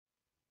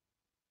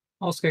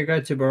Oscar,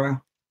 go to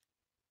bro.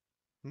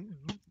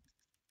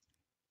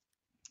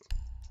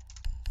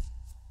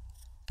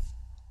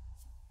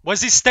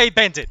 Where's this stay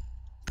bandit?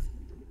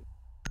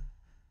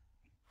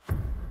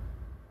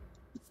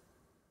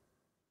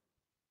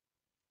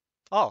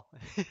 Oh,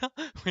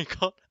 we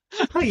got.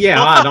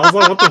 Yeah, I was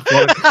like, what the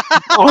fuck?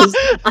 I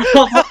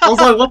was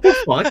like, what the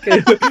fuck? I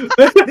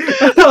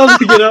was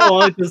like, you know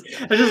what?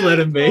 I just let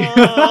him be.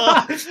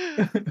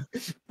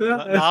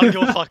 Now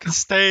you're fucking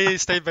stay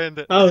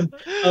bandit. Oh.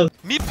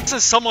 Me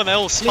versus someone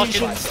else.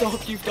 Legion, Fucking.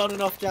 stop! You've done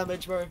enough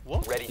damage, bro.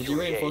 What? Did you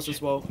reinforce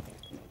this wall?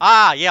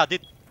 Ah, yeah, I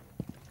did.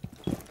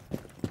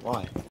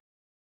 Why?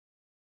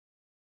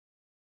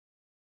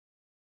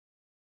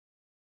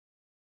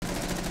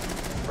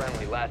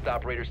 Friendly, last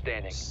operator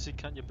standing. See,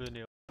 can't you burn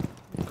you?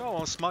 Go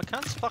on, smart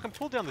cans. Fucking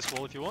pull down this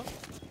wall if you want.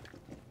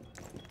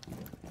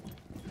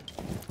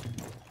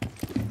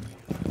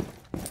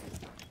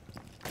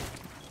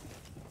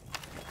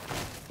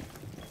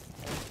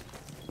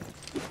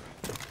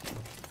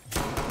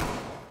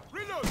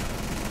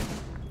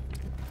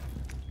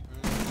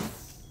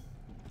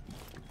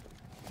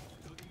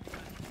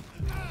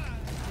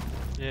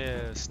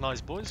 Yes,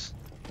 nice boys.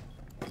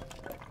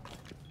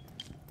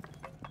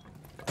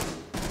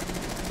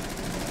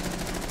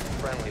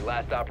 Friendly,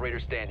 last operator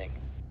standing.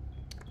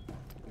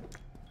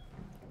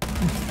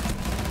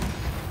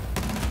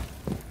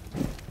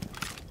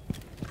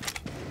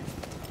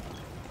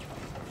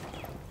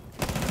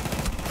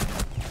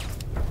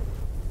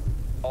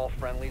 All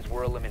friendlies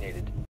were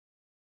eliminated.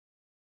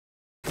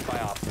 By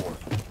Op 4.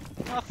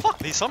 Ah, fuck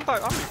this. I'm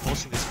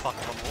reinforcing this fucking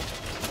one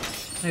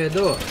wall. Yeah,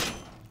 do it.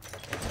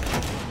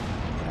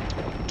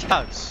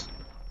 Cows.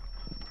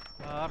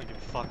 I don't give a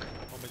fuck.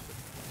 I'll make it.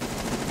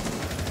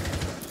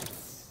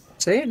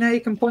 See, now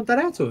you can point that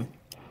out to him.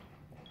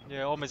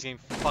 Yeah, almost getting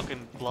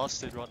fucking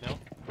blasted right now.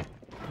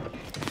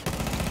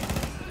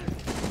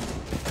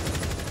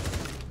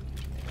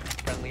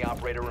 Friendly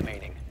operator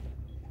remaining.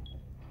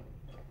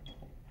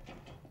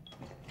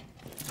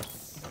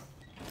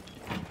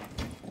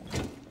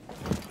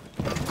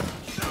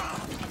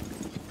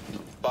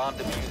 Bomb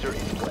diffuser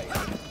in place.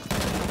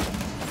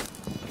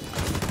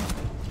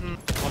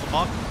 On the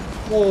mark.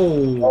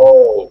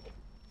 Oh.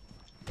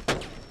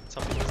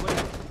 Something was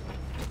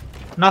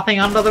left. Nothing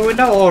under the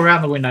window or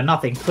around the window.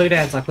 Nothing. Clear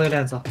answer. Clear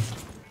answer.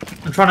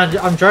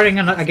 I'm droning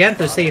in again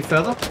to see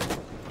further.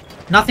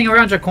 Nothing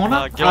around your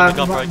corner. Get on the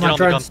gun, bro. Get on the gun.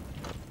 drone's-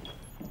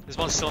 There's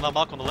one still on that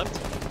mark on the left.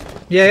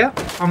 Yeah.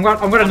 I'm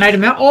gonna nade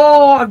him out.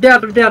 Oh, I'm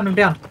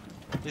down.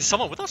 Is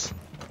someone with us?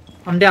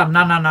 I'm down. No,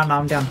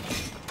 I'm down.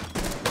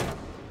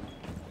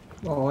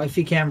 Oh, if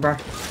you can, bro.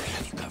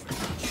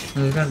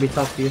 It's gonna be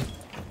tough for you.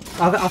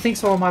 I think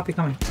someone might be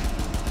coming.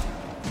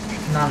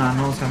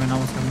 No one's coming.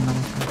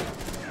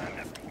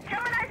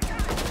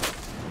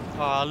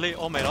 Lee,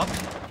 all made up.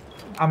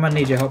 I'm gonna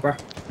need your help, bro.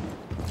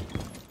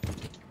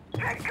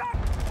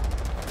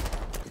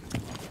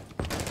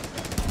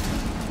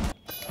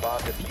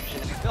 Bomb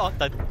diffusion. Oh,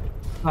 that.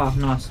 Oh,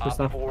 nice. Good Op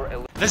stuff. 4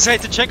 eliminated. Let's say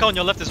to check on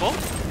your left as well.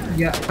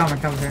 Yeah, coming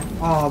here.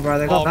 Oh, bro,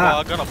 they got Oh, bro, that.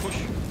 I'm gonna push.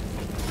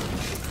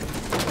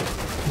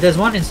 There's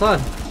one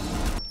inside.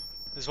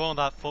 There's one on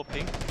that 4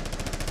 ping.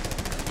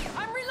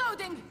 I'm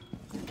reloading.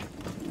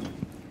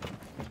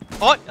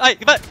 Oh, hey,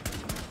 get back.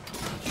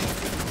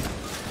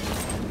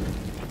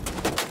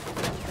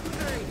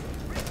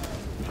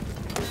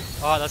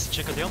 Alright, that's the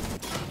chicken deal.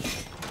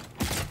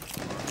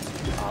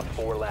 Op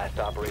 4 last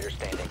operator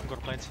standing. Got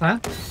a plant. Huh?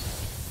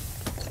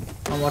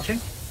 I'm watching.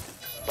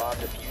 Bomb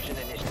diffusion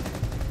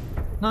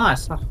initiated.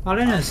 Nice. I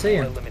didn't even see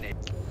him. Eliminated.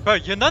 Bro,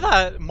 you know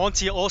that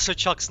Montey also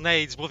chucks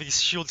nades with his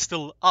shield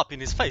still up in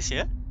his face,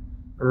 yeah?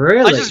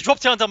 Really? I just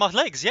dropped it under my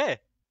legs, yeah.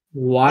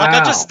 Wow. Like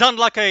I just done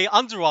like a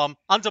underarm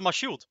under my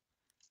shield.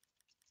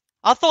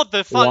 I thought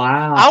the fuck.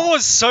 Wow. I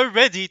was so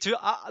ready to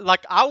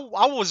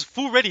I was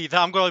full ready that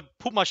I'm gonna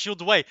put my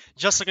shield away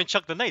just so I can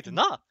chuck the nade.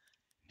 Nah,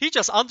 he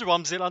just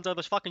underarms it under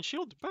the fucking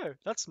shield, bro.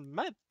 That's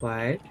mad.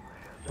 Wait.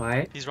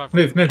 He's right.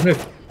 Move.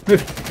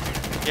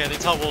 Yeah, the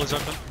entire wall is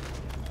open.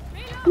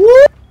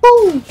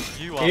 Woo!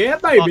 You are Yeah,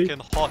 baby.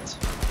 fucking hot.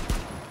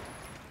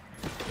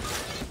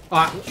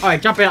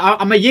 Alright, jump in.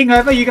 I'm a ying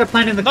over. You go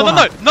plant in the No. corner.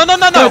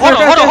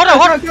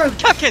 Hold on. Go.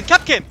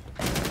 Capcan.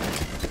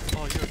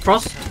 Oh, you're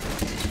Cross.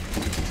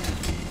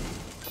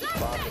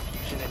 Bomb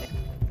diffusion initiated.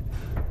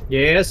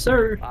 Yes,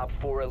 sir. Op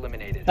 4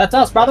 eliminated. That's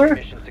us, brother.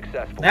 Mission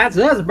successful. That's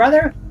us,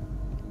 brother.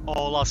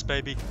 all us,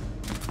 baby.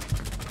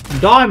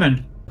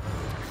 Diamond.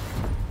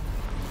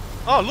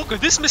 Oh, look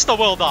at this, Mr.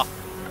 Welder.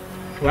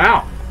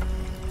 Wow.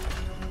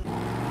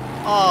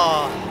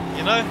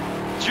 You know,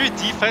 due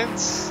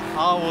defense,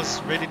 I was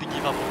ready to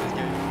give up on this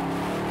game.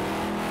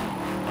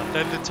 But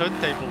then the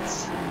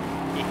turntables.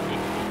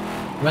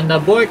 When the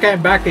boy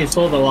came back, he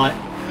saw the light.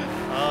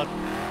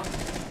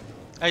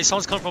 Hey,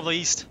 someone's coming from the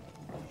east.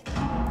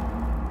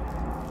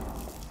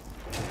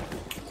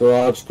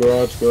 Garage.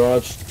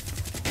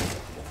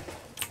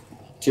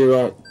 To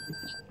your right.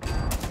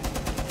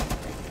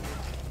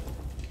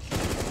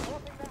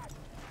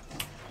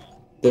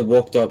 They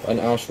walked up, and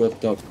Ash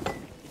walked up.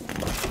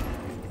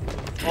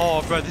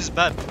 Oh, bro, this is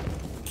bad.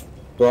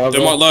 Bravo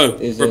Thermite low.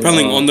 is in,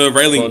 Repelling on the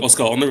railing, front.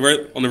 Oscar. On the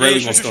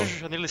railing, Oscar.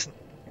 I need to listen.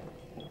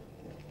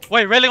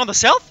 Wait, railing on the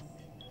south?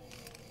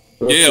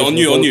 Yeah, on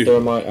you, on you.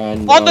 Thermite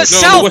and, On the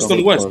south! On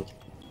the west.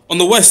 On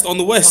the west, on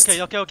the west.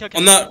 Okay.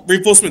 On that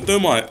reinforcement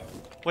thermite.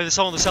 Wait, there's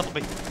someone on the south of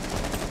me.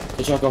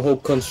 It's like a whole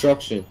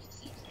construction.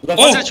 Left,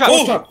 Oh, front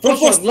oh, truck, front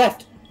front truck,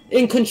 left.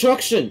 In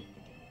construction.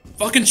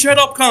 Fucking shut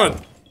up,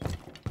 cunt.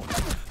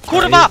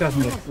 Caught him Yeah, up! these guys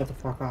need to get the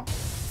fuck up.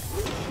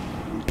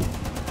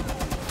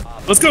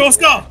 Let's go,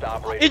 Oscar. Last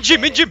operator In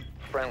gym, in standing. gym!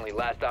 Friendly,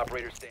 last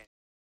operator standing.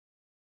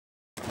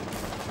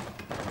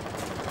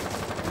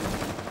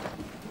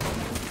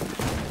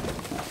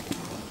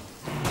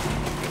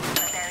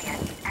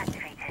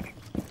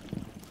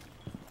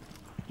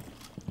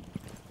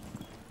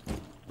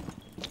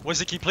 Where's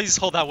the key? Please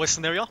hold that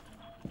western area.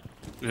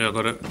 Yeah, I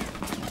got it.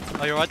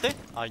 Are you right there?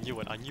 I knew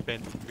it. I knew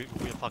Ben. We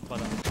were fucked by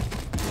that.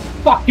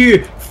 Fuck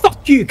you!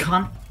 Fuck you,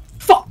 cunt!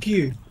 Fuck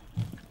you!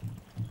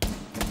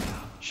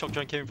 Shock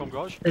drone came from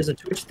garage. There's a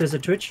Twitch, there's a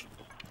Twitch.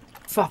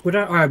 Fuck, we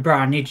don't. Alright, bro,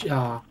 I need.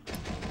 Who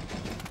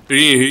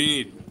you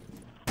need?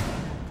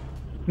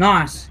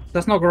 Nice.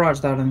 That's not garage,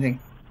 though, I don't think.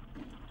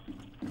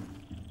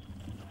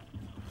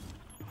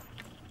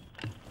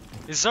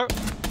 Is there?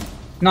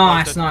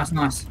 Nice, Okay.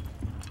 nice.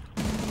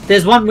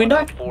 There's one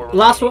window.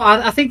 Last one,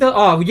 I think that.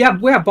 Oh, yeah,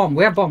 we have bomb.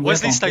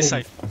 Wesley, stay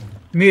safe.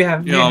 Mew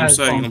have. Yeah, Mew I'm has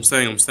staying, bomb. I'm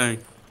staying.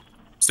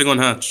 Staying on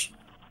hatch.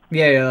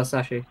 Yeah, that's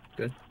actually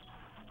good.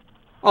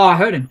 Oh, I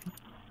heard him.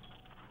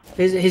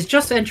 He's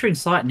just entering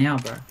site now,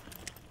 bro.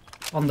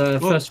 On the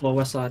first floor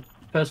west side.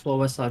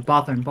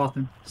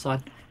 Bathroom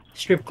side.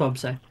 Strip club,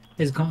 say.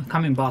 He's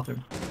coming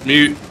bathroom.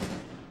 Mute.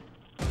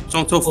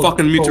 Don't tell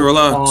fucking mute to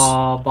relax.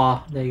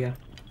 Bar. There you go.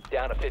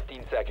 Down to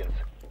 15 seconds.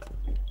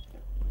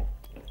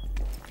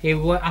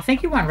 I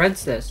think he went red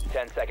stairs.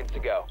 10 seconds to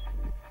go.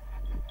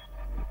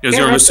 Yeah,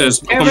 zero says.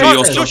 Get Come red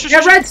to stairs. Oscar.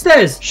 Get red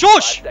stairs. 5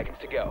 Shush! seconds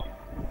to go.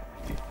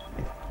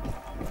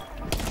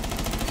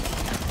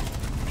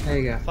 There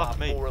you go. Fuck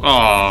me.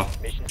 Aw.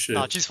 Mission Shit.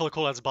 Nah, cheers for the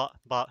callouts,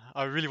 but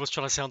I really was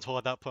trying to sound tall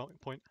at that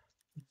point.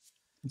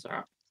 It's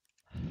alright.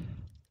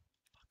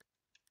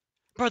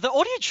 Bro, the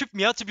audio tripped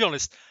me out, to be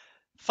honest.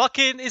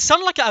 Fucking, it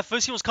sounded like at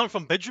first it was coming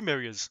from bedroom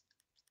areas.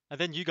 And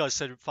then you guys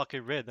said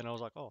fucking red, and I was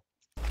like, oh.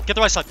 Get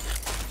the right side.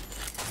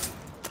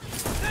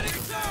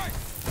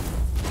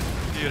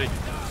 Beauty.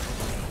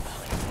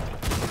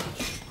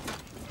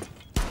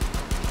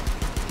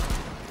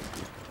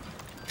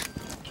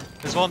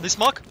 There's one on this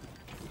mark.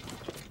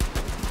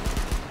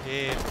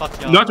 Yeah, fuck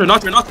yeah. Not her.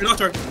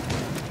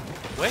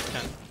 Where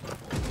can?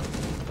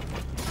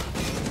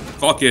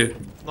 Fuck yeah.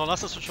 No,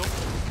 that's not so sure.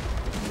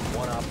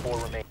 1 op 4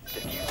 remains.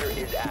 Diffuser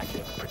is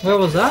active. Protect Where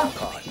was that?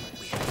 at all costs.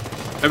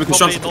 Every Probably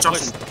construction.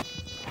 northwest.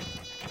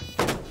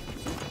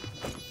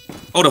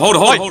 Hold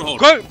Wait, it.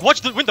 go!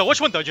 Watch the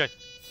window, Jay.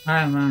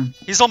 Oh man.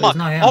 He's on mark. He's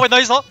not here. Oh wait, no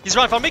he's not. He's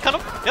right in front of me, kind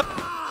of. Yep.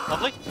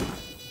 Lovely.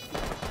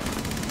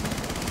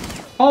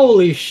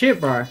 Holy shit,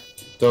 bro.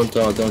 Don't.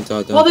 Oh,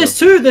 there's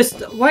two.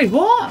 Wait,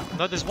 what?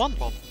 No, there's one,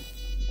 Bob.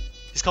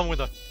 He's coming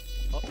window.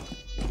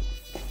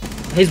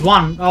 He's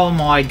one. Oh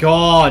my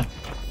god.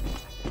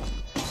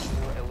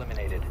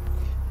 Eliminated.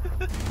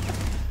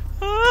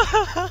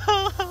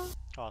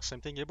 Oh,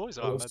 same thing here, boys.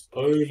 Oh,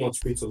 So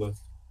much pizza left.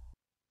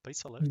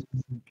 pizza left.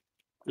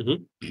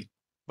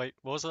 Wait,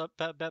 what was that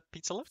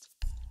pizza left?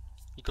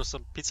 You got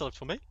some pizza left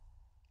for me?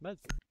 Mad.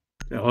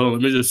 Yeah, hold on.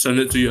 Let me just send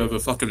it to you over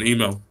fucking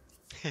email.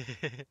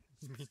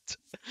 Meat.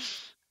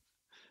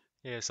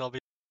 Yes, I'll be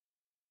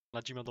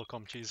at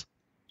gmail.com. Cheese.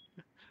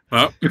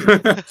 Huh?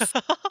 5 seconds.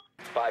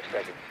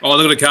 Oh,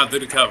 look at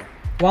the cab.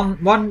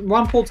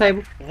 One pool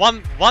table.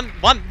 One thing.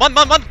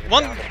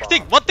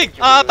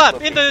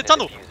 Bab, in the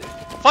tunnel.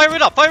 Fire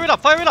it up. Yep.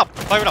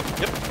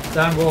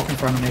 Don't walk in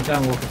front of me.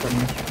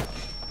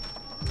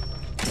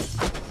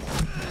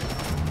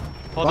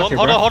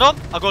 Hold on.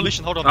 I got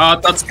Lucian, hold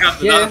on. That's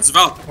cab. Yeah. That's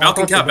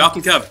Falcon cab.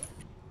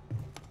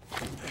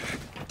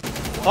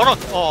 Hold on.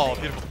 Oh,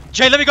 beautiful.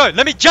 Jay, let me go.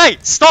 Jay,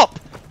 stop.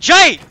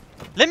 Jay,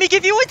 let me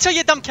give you intel,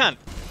 you dumb cunt.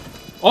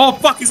 Oh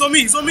fuck, he's on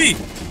me.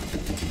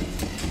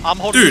 I'm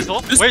holding Dude, his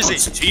door. this Where is he?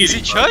 cunt's Is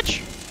cheating, he bro.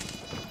 church?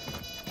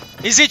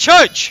 Is he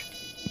church?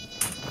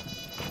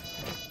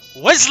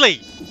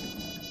 Wesley!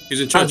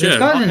 He's in church, This yeah.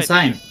 guy's Okay,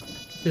 insane.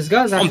 This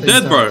guy's I'm actually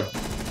dead, insane. bro.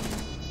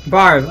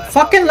 Bro,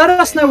 fucking let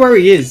us know where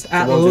he is,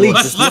 at Come on,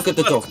 least. just look at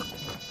the dock.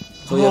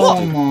 So you Oh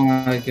have to.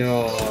 my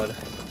god.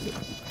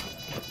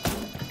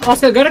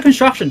 Oscar, go to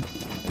construction.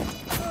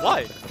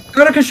 Why?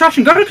 Go to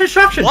construction.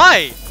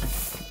 Why?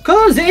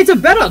 Cause it's a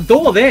better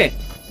door there.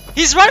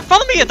 He's right in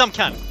front of me, you dumb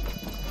cunt.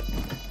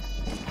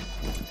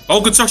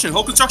 Hold construction.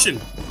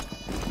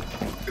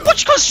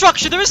 Which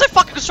construction? There is no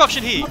fucking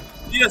construction here.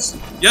 Yes,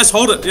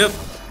 hold it. Yep.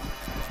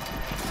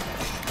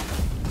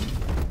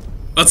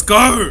 Let's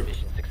go. Mission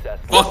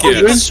successful. Fuck Fucking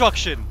yeah.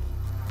 construction.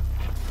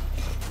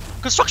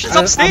 Construction's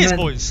upstairs,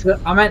 boys.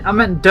 I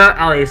meant dirt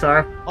alley,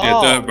 sorry. Yeah,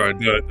 Oh. dirt, bro.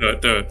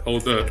 Dirt.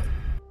 Hold dirt.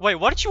 Wait,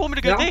 why did you want me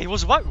to go Yeah. there? He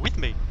was right with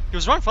me. He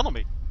was right in front of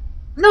me.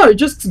 No,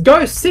 just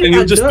go sit And at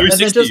he'll just the and then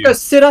 360 just go you.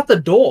 sit at the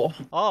door.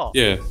 Oh.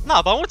 Yeah.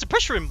 Nah, but I wanted to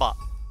pressure him, but.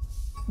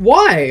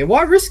 Why?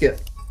 Why risk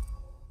it?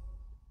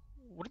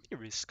 What do you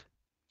mean risk?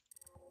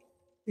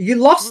 You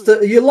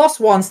lost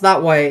once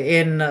that way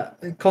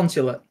in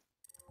consulate,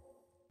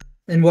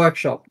 in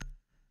workshop,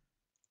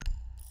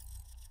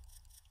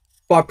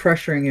 by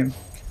pressuring him.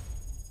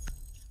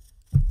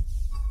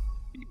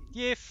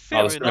 Yeah,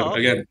 fair let's enough. go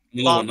again.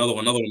 Another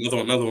one.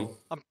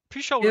 I'm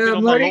pretty sure I would have Yeah, been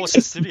on my like- lowest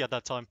sensitivity at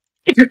that time.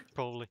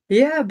 Probably.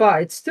 Yeah,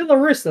 but it's still a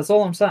risk. That's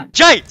all I'm saying.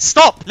 Jay,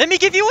 stop! Let me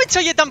give you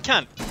intel, you dumb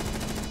cunt!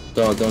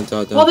 Don't.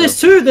 Well, there's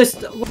two.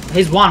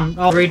 He's one.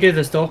 I'll redo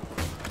this door.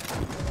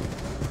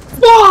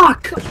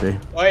 Fuck!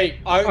 Wait,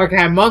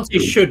 Okay, Montey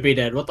should be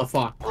dead. What the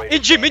fuck?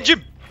 In gym!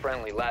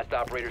 Friendly, last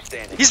operator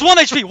standing. He's 1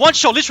 HP, one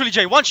shot, literally,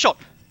 Jay, one shot!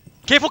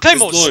 Careful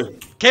claymores! low.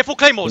 Careful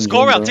claymores,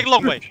 go around, take a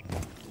long way.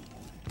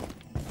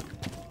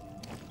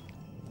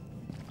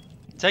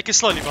 Take it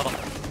slowly, brother.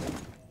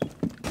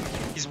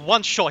 He's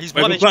one shot, he's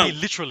Wait 1 for HP, plan.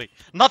 literally.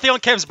 Nothing on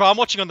cams, bro, I'm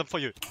watching on them for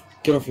you.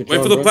 Get off your Wait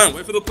drone, for the bro. plan.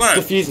 Wait for the plan.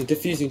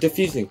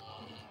 Defusing.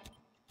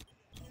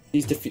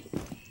 He's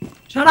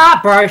Shut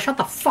up, bro. Shut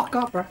the fuck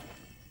up, bro.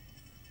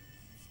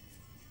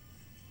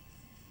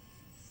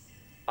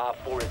 Op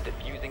 4 is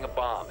defusing a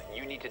bomb.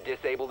 You need to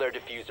disable their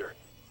diffuser.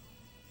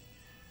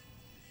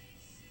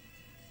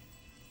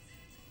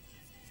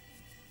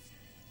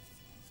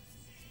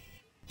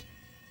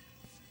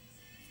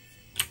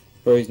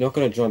 Bro, he's not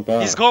gonna jump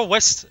out. He's got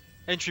west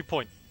entry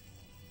point.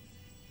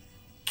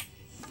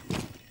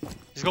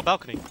 He's got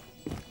balcony.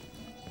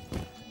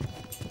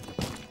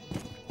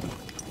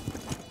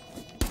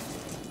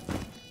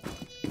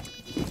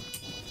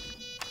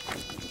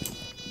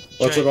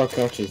 Watch Jay. about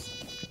couches.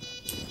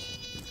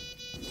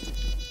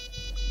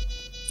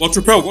 Watch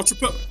repel.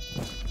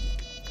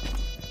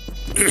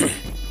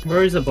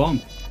 Where is the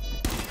bomb?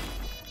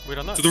 We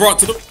don't know. To the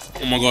right.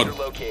 Oh my You're god.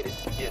 located.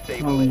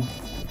 Disable it.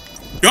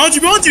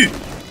 Behind you.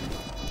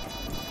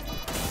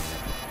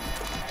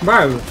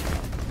 Bro.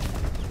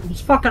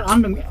 It's fucking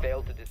under me.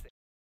 Failed to disable.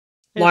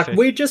 Like, Fair.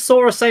 we just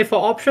saw a safer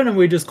option and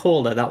we just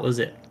called it. That was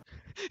it.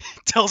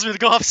 Tells me to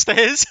go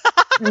upstairs.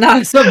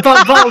 No, so, but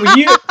I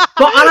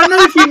don't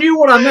know if you knew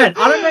what I meant.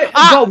 I don't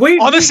know, but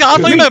Honestly, I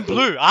thought you we- meant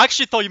blue. I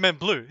actually thought you meant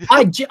blue.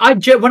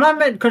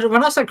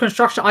 when I said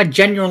construction, I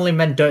genuinely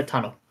meant dirt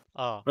tunnel.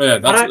 Oh. Yeah,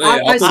 that's I-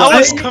 I- that's I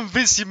was I-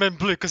 convinced you meant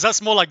blue, because that's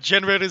more like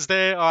generators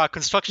there,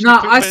 construction No,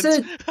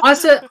 equipment. I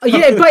said,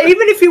 yeah, but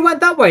even if you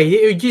went that way,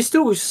 you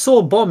still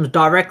saw bombs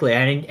directly,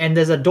 and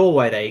there's a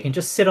doorway there. You can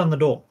just sit on the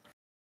door.